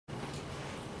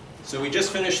So we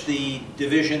just finished the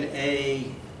Division A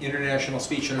International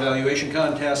Speech and Evaluation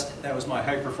Contest. That was my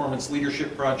high-performance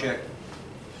leadership project.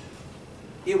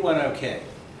 It went okay.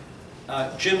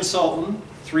 Jim Sultan,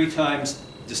 3 times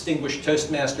distinguished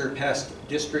Toastmaster, past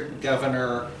district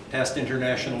governor, past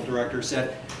international director,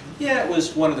 said, yeah, it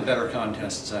was one of the better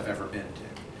contests I've ever been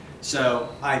to. So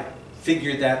I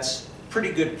figured that's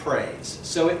pretty good praise.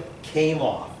 So it came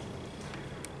off.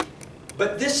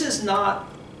 But this is not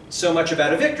so much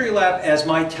about a victory lap as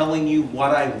my telling you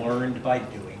what I learned by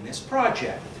doing this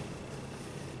project.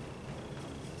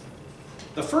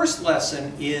 The first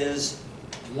lesson is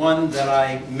one that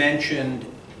I mentioned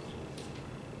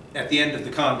at the end of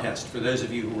the contest, for those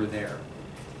of you who were there.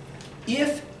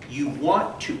 If you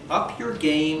want to up your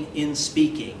game in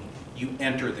speaking, you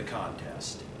enter the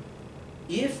contest.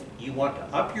 If you want to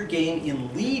up your game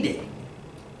in leading,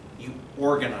 you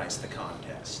organize the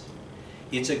contest.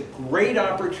 It's a great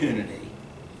opportunity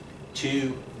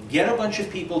to get a bunch of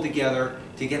people together,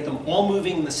 to get them all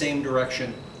moving in the same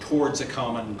direction towards a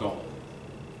common goal.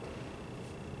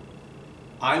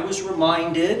 I was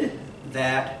reminded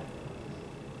that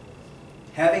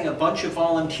having a bunch of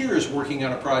volunteers working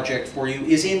on a project for you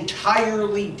is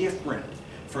entirely different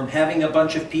from having a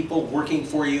bunch of people working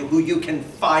for you who you can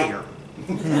fire,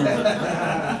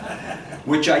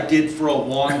 which I did for a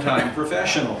long time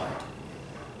professionally.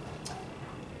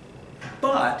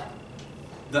 But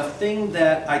the thing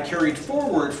that I carried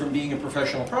forward from being a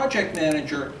professional project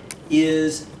manager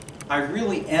is I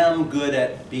really am good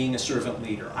at being a servant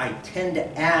leader. I tend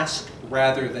to ask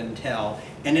rather than tell.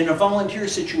 And in a volunteer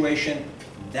situation,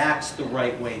 that's the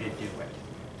right way to do it,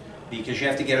 because you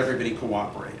have to get everybody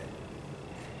cooperating.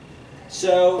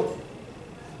 So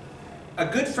a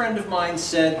good friend of mine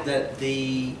said that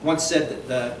once said that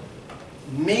the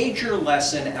major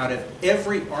lesson out of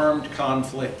every armed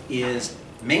conflict is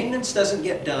maintenance doesn't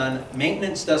get done,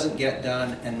 maintenance doesn't get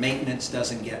done, and maintenance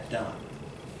doesn't get done.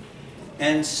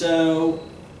 And so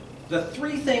the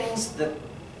 3 things that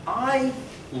I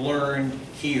learned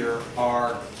here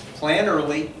are plan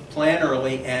early,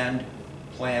 and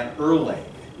plan early.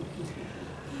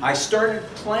 I started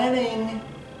planning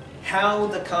how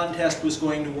the contest was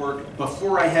going to work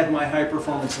before I had my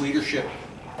high-performance leadership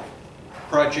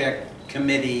project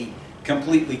committee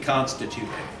completely constituted.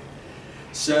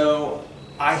 So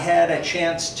I had a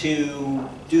chance to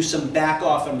do some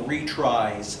back-off and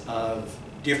retries of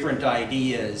different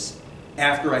ideas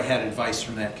after I had advice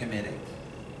from that committee.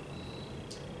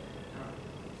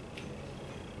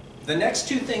 The next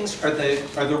 2 things are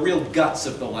the real guts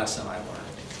of the lesson I learned.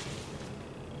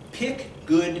 Pick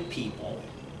good people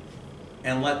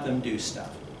and let them do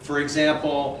stuff. For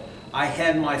example, I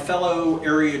had my fellow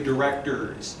area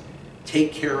directors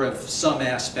take care of some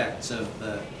aspects of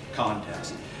the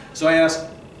contest. So I asked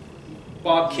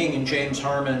Bob King and James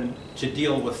Harmon to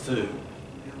deal with food.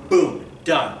 Boom,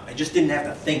 done. I just didn't have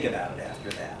to think about it after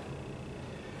that.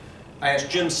 I asked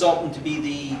Jim Sultan to be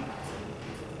the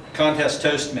contest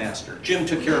Toastmaster. Jim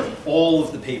took care of all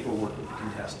of the paperwork with the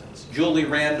contestants. Julie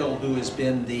Randall, who has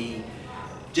been the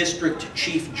district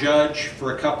chief judge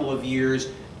for a couple of years,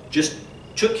 just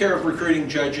took care of recruiting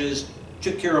judges,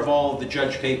 took care of all of the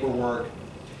judge paperwork,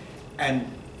 and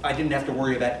I didn't have to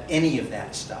worry about any of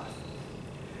that stuff.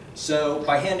 So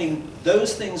by handing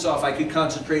those things off, I could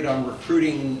concentrate on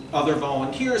recruiting other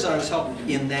volunteers, and I was helped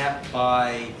in that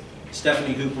by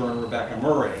Stephanie Hooper and Rebecca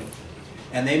Murray.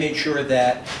 And they made sure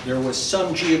that there was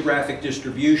some geographic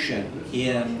distribution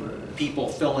in people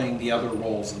filling the other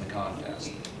roles in the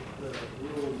contest.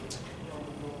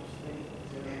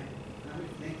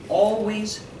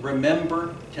 Always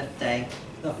remember to thank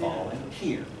the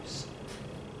volunteers.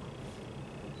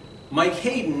 Mike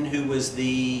Hayden, who was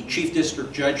the chief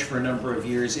district judge for a number of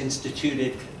years,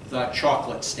 instituted the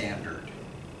chocolate standard.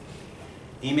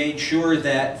 He made sure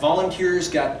that volunteers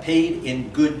got paid in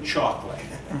good chocolate.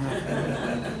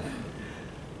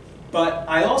 But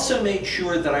I also made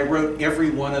sure that I wrote every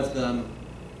one of them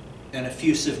an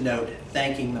effusive note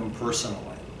thanking them personally.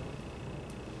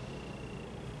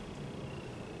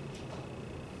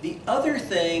 The other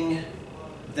thing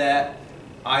that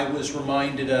I was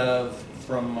reminded of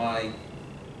from my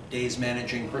days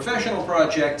managing professional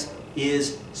projects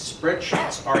is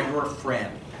spreadsheets are your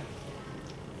friend.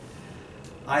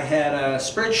 I had a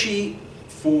spreadsheet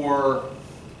for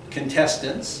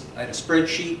contestants, I had a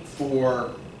spreadsheet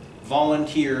for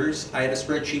volunteers, I had a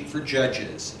spreadsheet for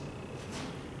judges.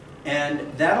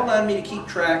 And that allowed me to keep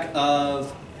track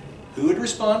of who had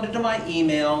responded to my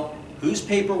email, whose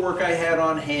paperwork I had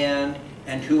on hand,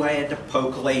 and who I had to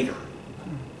poke later.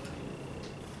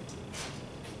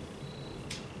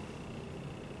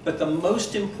 But the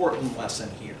most important lesson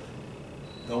here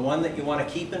the one that you want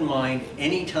to keep in mind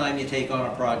anytime you take on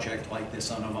a project like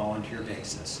this on a volunteer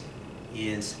basis,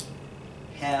 is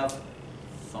have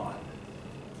fun.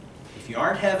 If you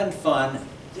aren't having fun,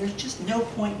 there's just no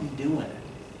point in doing it.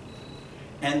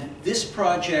 And this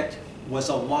project was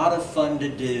a lot of fun to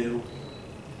do,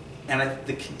 and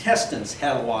the contestants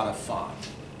had a lot of fun.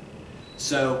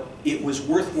 So it was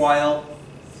worthwhile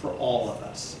for all of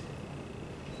us.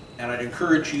 And I'd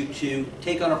encourage you to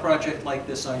take on a project like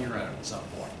this on your own at some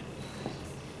point.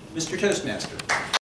 Mr. Toastmaster.